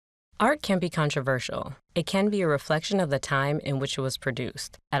Art can be controversial. It can be a reflection of the time in which it was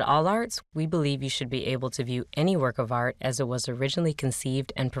produced. At All Arts, we believe you should be able to view any work of art as it was originally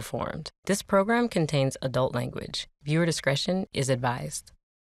conceived and performed. This program contains adult language. Viewer discretion is advised.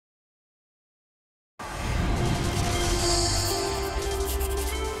 We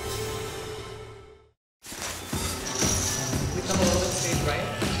come a little bit stage right.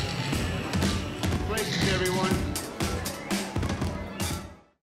 Greetings, everyone.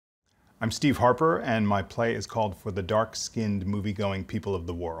 I'm Steve Harper, and my play is called For the Dark-Skinned Movie-Going People of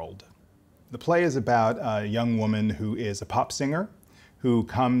the World. The play is about a young woman who is a pop singer who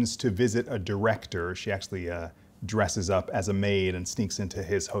comes to visit a director. She actually dresses up as a maid and sneaks into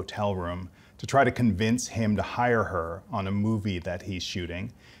his hotel room to try to convince him to hire her on a movie that he's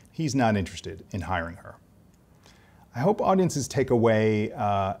shooting. He's not interested in hiring her. I hope audiences take away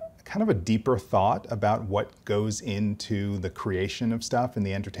kind of a deeper thought about what goes into the creation of stuff in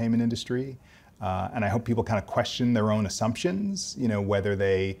the entertainment industry. And I hope people kind of question their own assumptions, you know, whether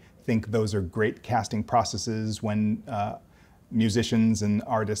they think those are great casting processes when musicians and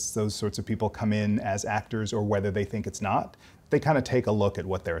artists, those sorts of people come in as actors, or whether they think it's not. They kind of take a look at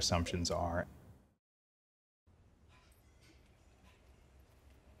what their assumptions are.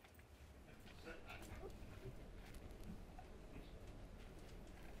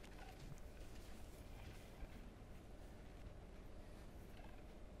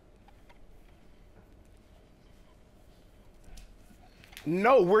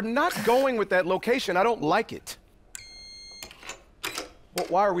 No, we're not going with that location. I don't like it. Well,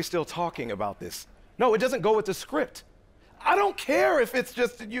 why are we still talking about this? No, it doesn't go with the script. I don't care if it's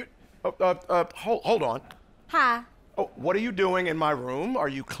just you. Hold on. Hi. Oh, what are you doing in my room? Are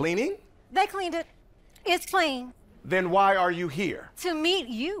you cleaning? They cleaned it. It's clean. Then why are you here? To meet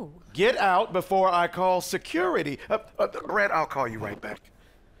you. Get out before I call security. Red, I'll call you right back.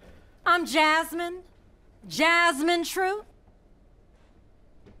 I'm Jasmine. Jasmine True.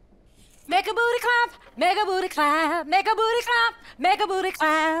 Make a booty clap, make a booty clap, make a booty clap, make a booty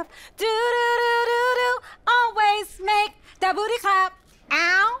clap. Do do do do do. Always make that booty clap.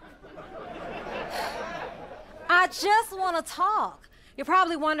 Ow. I just want to talk. You're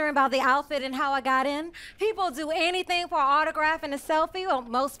probably wondering about the outfit and how I got in. People do anything for an autograph and a selfie, or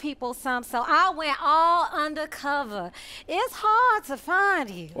most people some, so I went all undercover. It's hard to find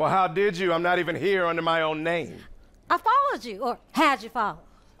you. Well, how did you? I'm not even here under my own name. I followed you, or had you follow?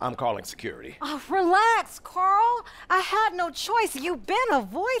 I'm calling security. Oh, relax, Karl. I had no choice. You've been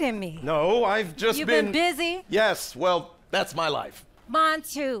avoiding me. No, I've just You've been busy? Yes, well, that's my life. Mine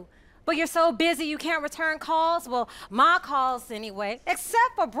too. But you're so busy you can't return calls? Well, my calls anyway.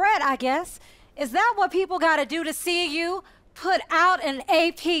 Except for Brett, I guess. Is that what people gotta do to see you put out an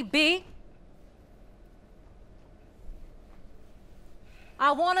APB?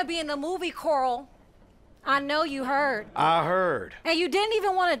 I wanna be in the movie, Karl. I know you heard. I heard. And you didn't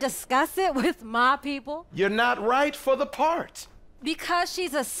even want to discuss it with my people? You're not right for the part. Because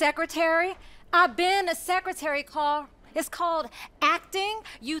she's a secretary? I've been a secretary, Karl. It's called acting.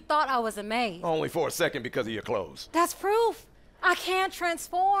 You thought I was a maid. Only for a second because of your clothes. That's proof. I can't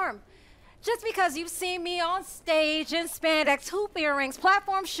transform. Just because you've seen me on stage in spandex, hoop earrings,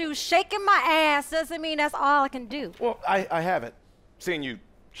 platform shoes, shaking my ass doesn't mean that's all I can do. Well, I haven't seen you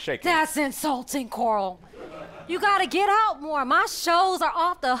shaking. That's insulting, Karl. You gotta get out more. My shows are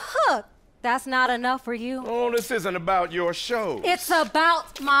off the hook. That's not enough for you. Oh, this isn't about your shows. It's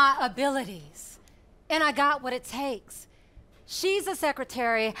about my abilities. And I got what it takes. She's a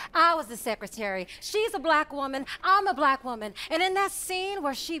secretary, I was the secretary. She's a black woman, I'm a black woman. And in that scene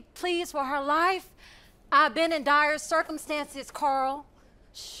where she pleads for her life, I've been in dire circumstances, Karl.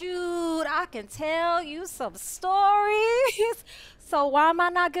 Shoot, I can tell you some stories. So why am I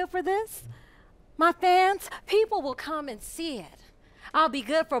not good for this? My fans, people will come and see it. I'll be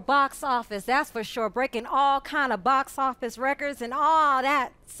good for box office, that's for sure, breaking all kind of box office records and all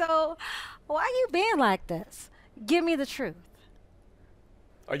that. So why you being like this? Give me the truth.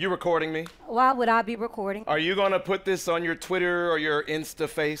 Are you recording me? Why would I be recording? Are you gonna put this on your Twitter or your Insta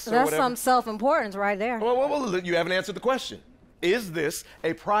face or That's whatever? some self-importance right there. Well, you haven't answered the question. Is this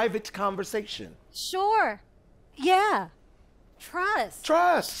a private conversation? Sure. Yeah. Trust.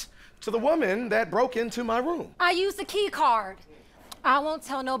 Trust to the woman that broke into my room. I used a key card. I won't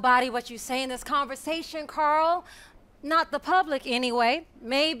tell nobody what you say in this conversation, Karl. Not the public anyway.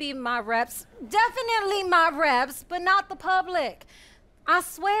 Maybe my reps. Definitely my reps, but not the public. I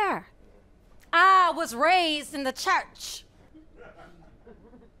swear. I was raised in the church.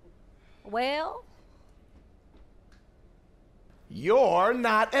 Well? You're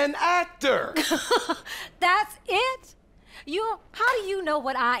not an actor. That's it? How do you know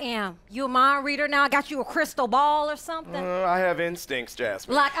what I am? You a mind reader now? I got you a crystal ball or something? I have instincts,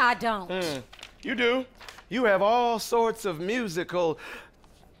 Jasmine. Like I don't. You do. You have all sorts of musical,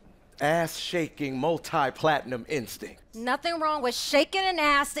 ass-shaking, multi-platinum instincts. Nothing wrong with shaking an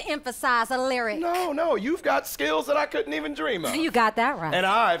ass to emphasize a lyric. No, you've got skills that I couldn't even dream of. You got that right. And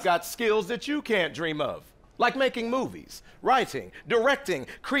I've got skills that you can't dream of. Like making movies, writing, directing,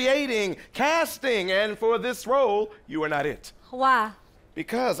 creating, casting, and for this role, you are not it. Why?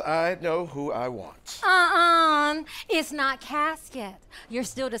 Because I know who I want. It's not cast yet. You're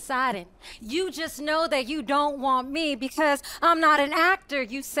still deciding. You just know that you don't want me because I'm not an actor,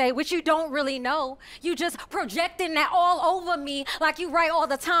 you say, which you don't really know. You just projecting that all over me like you write all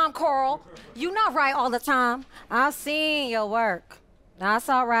the time, Karl. You not write all the time. I've seen your work. I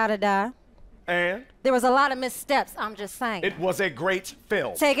saw Ride or Die. And? There was a lot of missteps, I'm just saying. It was a great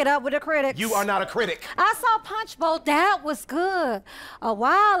film. Take it up with the critics. You are not a critic. I saw Punch Bowl. That was good. A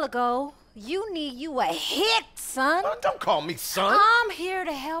while ago, you need you a hit, son. Don't call me son. I'm here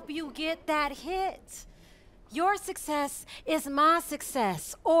to help you get that hit. Your success is my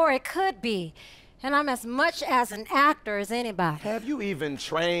success, or it could be. And I'm as much as an actor as anybody. Have you even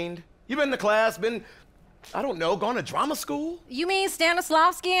trained? You been to class, I don't know, gone to drama school? You mean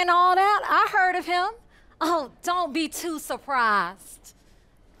Stanislavski and all that? I heard of him. Oh, don't be too surprised.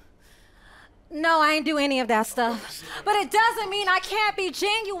 No, I ain't do any of that stuff. But it doesn't mean I can't be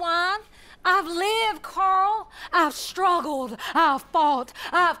genuine. I've lived, Karl. I've struggled. I've fought.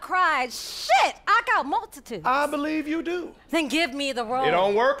 I've cried. Shit, I got multitudes. I believe you do. Then give me the role. It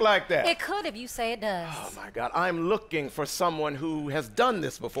don't work like that. It could if you say it does. Oh my God, I'm looking for someone who has done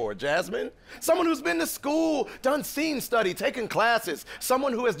this before, Jasmine. Someone who's been to school, done scene study, taken classes.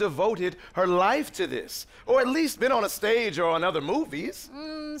 Someone who has devoted her life to this. Or at least been on a stage or on other movies.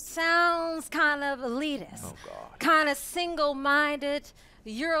 Sounds kind of elitist. Oh God. Kind of single-minded.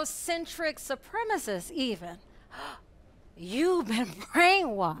 Eurocentric supremacist, even. You've been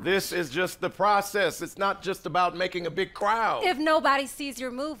brainwashed. This is just the process. It's not just about making a big crowd. If nobody sees your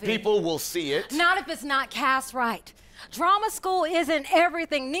movie. People will see it. Not if it's not cast right. Drama school isn't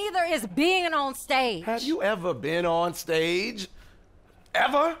everything, neither is being on stage. Have you ever been on stage?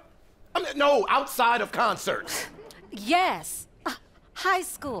 Ever? I mean, no, outside of concerts. Yes. High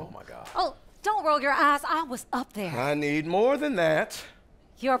school. Oh my God. Oh, don't roll your eyes. I was up there. I need more than that.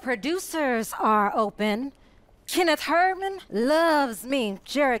 Your producers are open. Kenneth Herman loves me.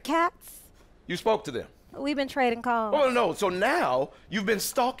 Jared Katz. You spoke to them? We've been trading calls. Oh, no, so now you've been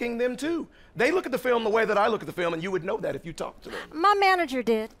stalking them too. They look at the film the way that I look at the film, and you would know that if you talked to them. My manager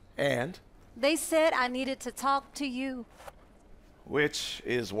did. And? They said I needed to talk to you. Which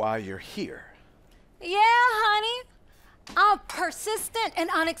is why you're here. Yeah, honey. I'm persistent and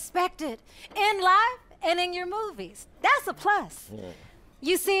unexpected in life and in your movies. That's a plus.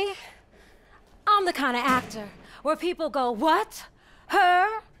 You see, I'm the kind of actor where people go, what? Her?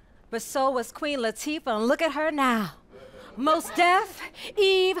 But so was Queen Latifah, and look at her now. Mos Def,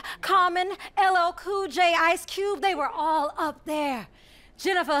 Eve, Common, LL Cool J, Ice Cube, they were all up there.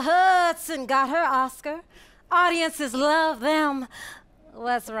 Jennifer Hudson got her Oscar. Audiences love them.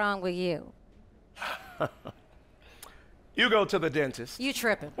 What's wrong with you? You go to the dentist. You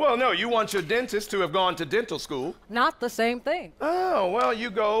tripping. Well, no, you want your dentist to have gone to dental school. Not the same thing. Oh, well,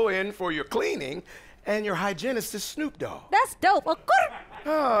 you go in for your cleaning, and your hygienist is Snoop Dogg. That's dope.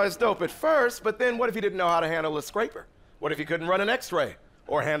 Oh, it's dope at first, but then what if he didn't know how to handle a scraper? What if he couldn't run an x-ray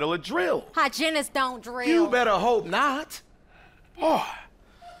or handle a drill? Hygienists don't drill. You better hope not. Oh.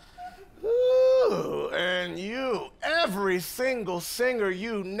 Ooh, and you, every single singer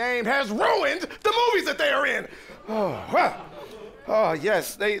you named has ruined the movies that they are in. Oh, well. Oh,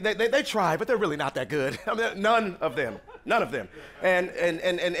 yes, they try, but they're really not that good. I mean, none of them. None of them. And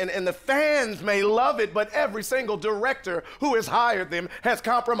the fans may love it, but every single director who has hired them has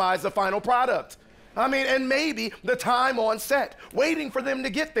compromised the final product. I mean, and maybe the time on set, waiting for them to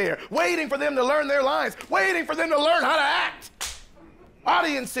get there, waiting for them to learn their lines, waiting for them to learn how to act.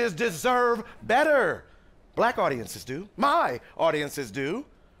 Audiences deserve better. Black audiences do. My audiences do.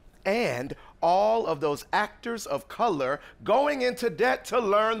 And all of those actors of color going into debt to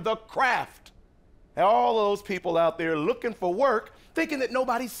learn the craft. And all those people out there looking for work, thinking that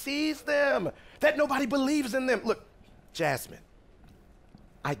nobody sees them, that nobody believes in them. Look, Jasmine,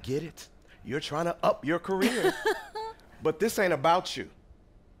 I get it. You're trying to up your career. But this ain't about you.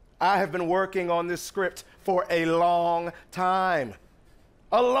 I have been working on this script for a long time.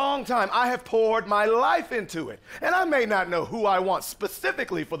 A long time. I have poured my life into it. And I may not know who I want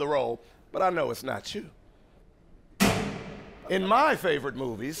specifically for the role, but I know it's not you. In my favorite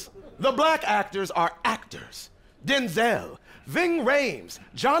movies, the black actors are actors. Denzel, Ving Rhames,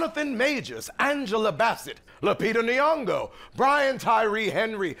 Jonathan Majors, Angela Bassett, Lupita Nyong'o, Brian Tyree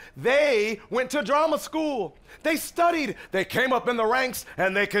Henry. They went to drama school. They studied, they came up in the ranks,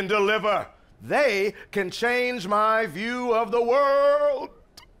 and they can deliver. They can change my view of the world.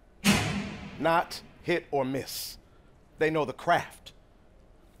 Not hit or miss. They know the craft.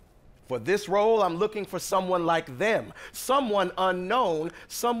 For this role, I'm looking for someone like them, someone unknown,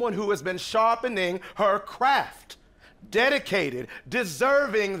 someone who has been sharpening her craft. Dedicated,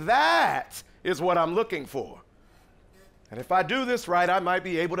 deserving, that is what I'm looking for. And if I do this right, I might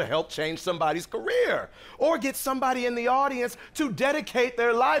be able to help change somebody's career or get somebody in the audience to dedicate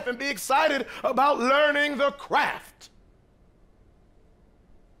their life and be excited about learning the craft.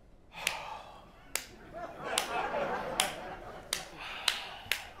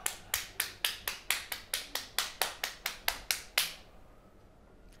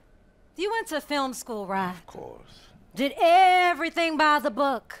 You went to film school, right? Of course. Did everything by the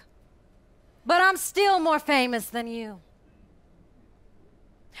book. But I'm still more famous than you.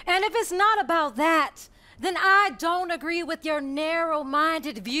 And if it's not about that, then I don't agree with your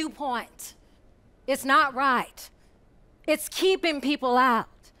narrow-minded viewpoint. It's not right. It's keeping people out.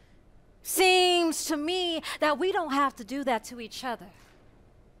 Seems to me that we don't have to do that to each other.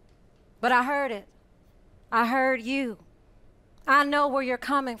 But I heard it. I heard you. I know where you're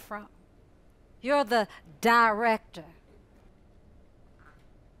coming from. You're the director.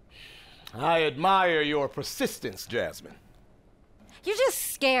 I admire your persistence, Jasmine. You're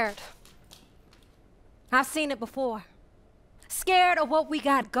just scared. I've seen it before. Scared of what we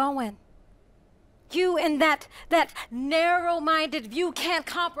got going. You and that narrow-minded view can't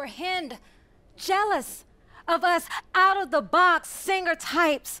comprehend. Jealous of us out-of-the-box singer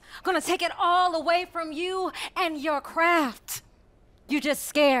types. Gonna take it all away from you and your craft. You just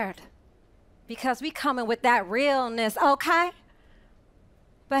scared. Because we coming with that realness, okay?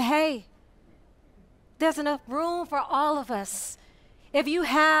 But hey, there's enough room for all of us. If you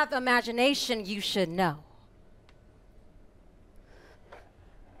have imagination, you should know.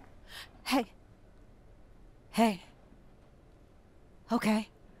 Hey. Okay.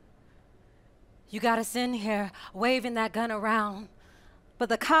 You got us in here waving that gun around, but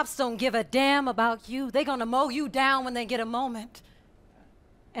the cops don't give a damn about you. They're gonna mow you down when they get a moment.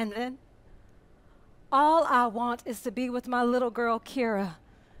 And then, all I want is to be with my little girl, Kira.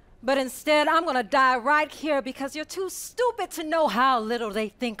 But instead, I'm gonna die right here because you're too stupid to know how little they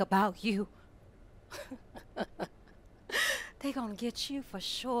think about you. They're gonna get you for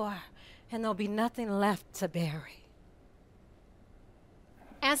sure, and there'll be nothing left to bury.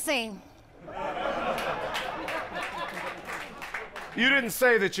 And sing. You didn't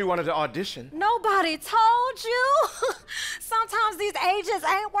say that you wanted to audition. Nobody told you. Sometimes these agents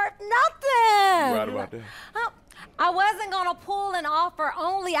ain't worth nothing. Right about that. I wasn't gonna pull an offer,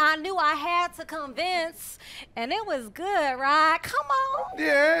 only I knew I had to convince. And it was good, right? Come on.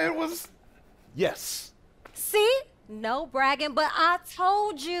 Yeah, it was. Yes. See? No bragging, but I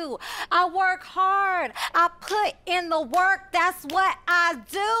told you. I work hard. I put in the work. That's what I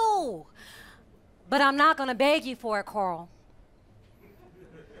do. But I'm not gonna beg you for it, Karl.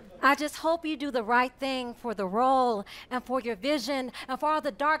 I just hope you do the right thing for the role and for your vision and for all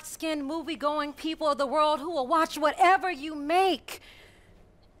the dark-skinned, movie-going people of the world who will watch whatever you make.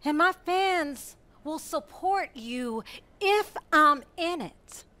 And my fans will support you if I'm in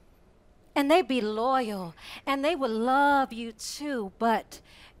it. And they be loyal, and they would love you too, but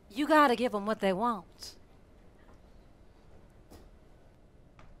you gotta give them what they want.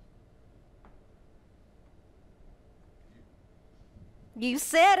 You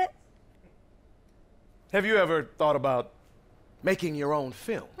said it. Have you ever thought about making your own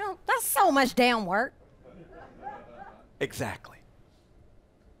film? No, that's so much damn work. Exactly.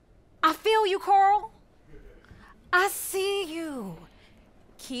 I feel you, Karl. I see you.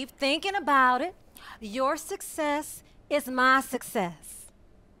 Keep thinking about it. Your success is my success,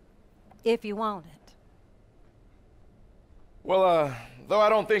 if you want it. Well, though I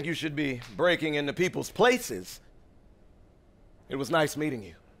don't think you should be breaking into people's places, it was nice meeting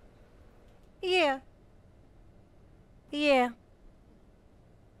you. Yeah. Yeah.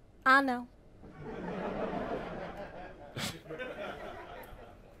 I know.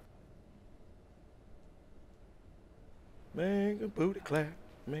 Make a booty clap,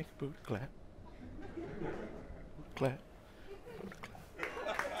 make a booty clap. Clap.